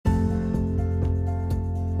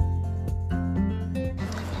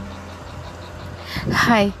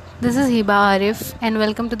Hi, this is Hiba Arif, and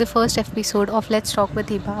welcome to the first episode of Let's Talk with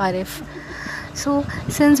Hiba Arif. So,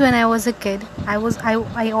 since when I was a kid, I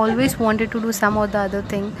always wanted to do some or the other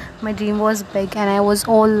thing. My dream was big, and I was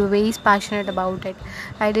always passionate about it.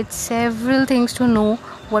 I did several things to know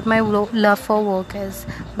what my love for work is,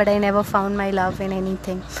 but I never found my love in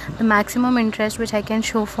anything. The maximum interest which I can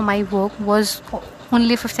show for my work was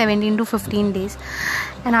only for 17 to 15 days,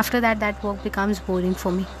 and after that work becomes boring for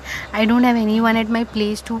me. I don't have anyone at my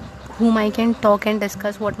place to whom I can talk and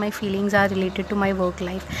discuss what my feelings are related to my work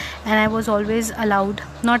life. And I was always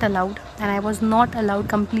not allowed, and I was not allowed,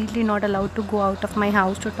 completely not allowed to go out of my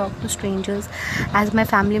house to talk to strangers, as my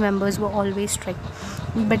family members were always strict.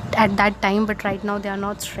 But at that time, but right now, they are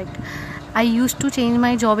not strict. I used to change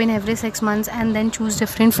my job in every 6 months and then choose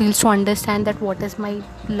different fields to understand that what is my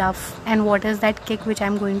love and what is that kick which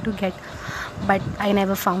I'm going to get. But I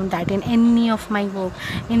never found that in any of my work.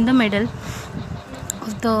 In the middle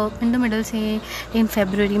say in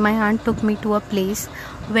February, my aunt took me to a place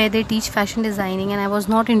where they teach fashion designing, and I was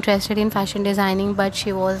not interested in fashion designing, but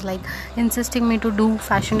she was like insisting me to do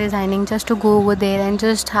fashion designing, just to go over there and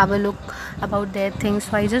just have a look about their things.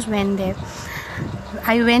 So I just went there.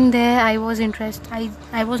 I was interested.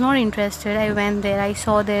 I was not interested. I went there. I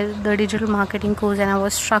saw the digital marketing course, and I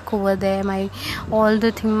was struck over there. My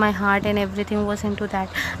heart and everything was into that.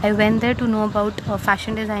 I went there to know about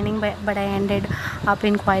fashion designing, but I ended up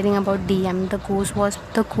inquiring about DM.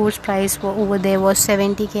 The course price over there was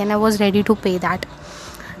 70k, and I was ready to pay that.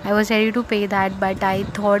 But I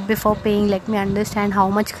thought, before paying, let me understand how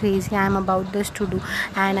much crazy I am about this to do.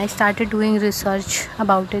 And I started doing research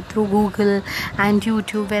about it through Google and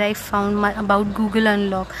YouTube, where I found about Google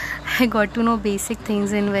Unlock. I got to know basic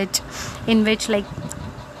things in which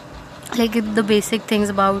the basic things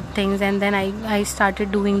about things, and then I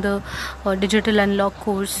started doing the digital unlock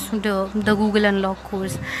course, the Google Unlock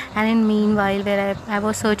course. And in meanwhile, where I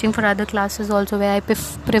was searching for other classes also, where I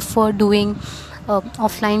prefer doing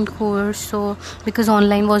offline course. So because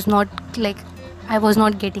online was not like, I was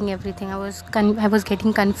not getting everything. I was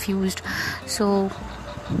getting confused. So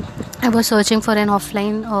I was searching for an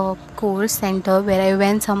offline course center, where I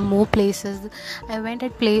went some more places. I went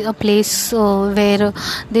at a place where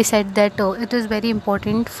they said that it is very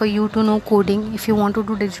important for you to know coding if you want to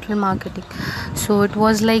do digital marketing. So it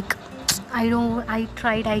was like, I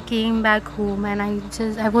tried. I came back home, and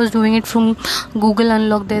I was doing it from Google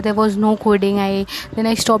Unlock. There was no coding. Then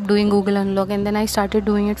I stopped doing Google Unlock, and then I started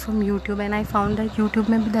doing it from YouTube. And I found that YouTube,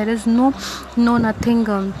 maybe there is no nothing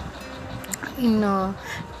in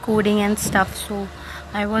coding and stuff. So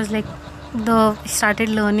I was like, started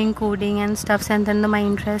learning coding and stuff, and then my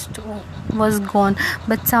interest was gone.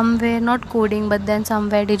 But somewhere, not coding, but then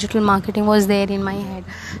somewhere digital marketing was there in my head.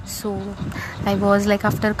 So I was like,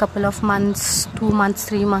 after a couple of months, 2 months,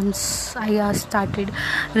 3 months, I started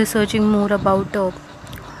researching more about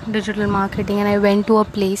digital marketing, and I went to a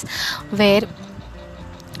place where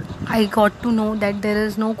I got to know that there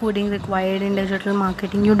is no coding required in digital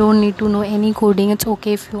marketing. You don't need to know any coding. It's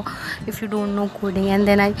okay if you don't know coding. And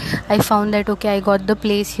then I found that, okay, I got the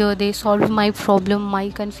place here. They solved my problem, my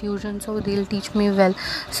confusion, so they'll teach me well.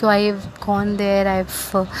 So I've gone there.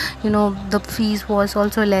 The fees was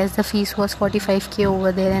also less. The fees was 45k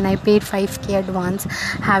over there, and I paid 5k advance.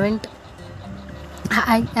 I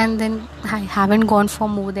haven't gone for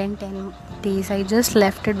more than 10 days. I just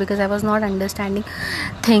left it because I was not understanding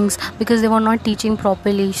things, because they were not teaching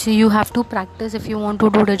properly. So you have to practice if you want to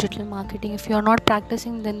do digital marketing. If you are not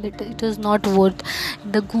practicing, then it is not worth.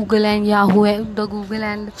 The Google and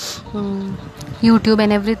YouTube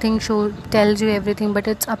and everything tells you everything, but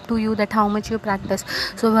it's up to you that how much you practice.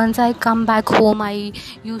 So once I come back home, I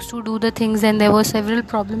used to do the things, and there were several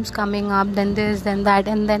problems coming up, then this, then that,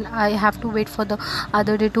 and then I have to wait for the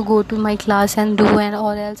other day to go to my class and do, and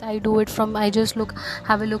or else I just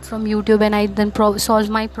have a look from YouTube, and I then solve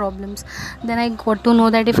my problems. Then I got to know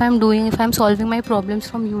that if I'm solving my problems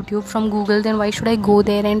from YouTube, from Google, then why should I go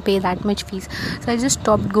there and pay that much fees? So I just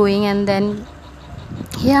stopped going, and then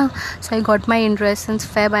so I got my interest. Since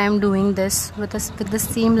Feb, I am doing this with the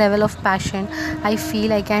same level of passion. I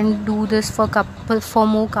feel I can do this for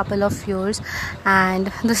more couple of years, and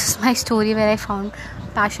this is my story, where I found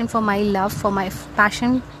passion for my love for my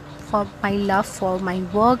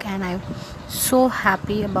work, and I'm so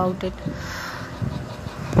happy about it.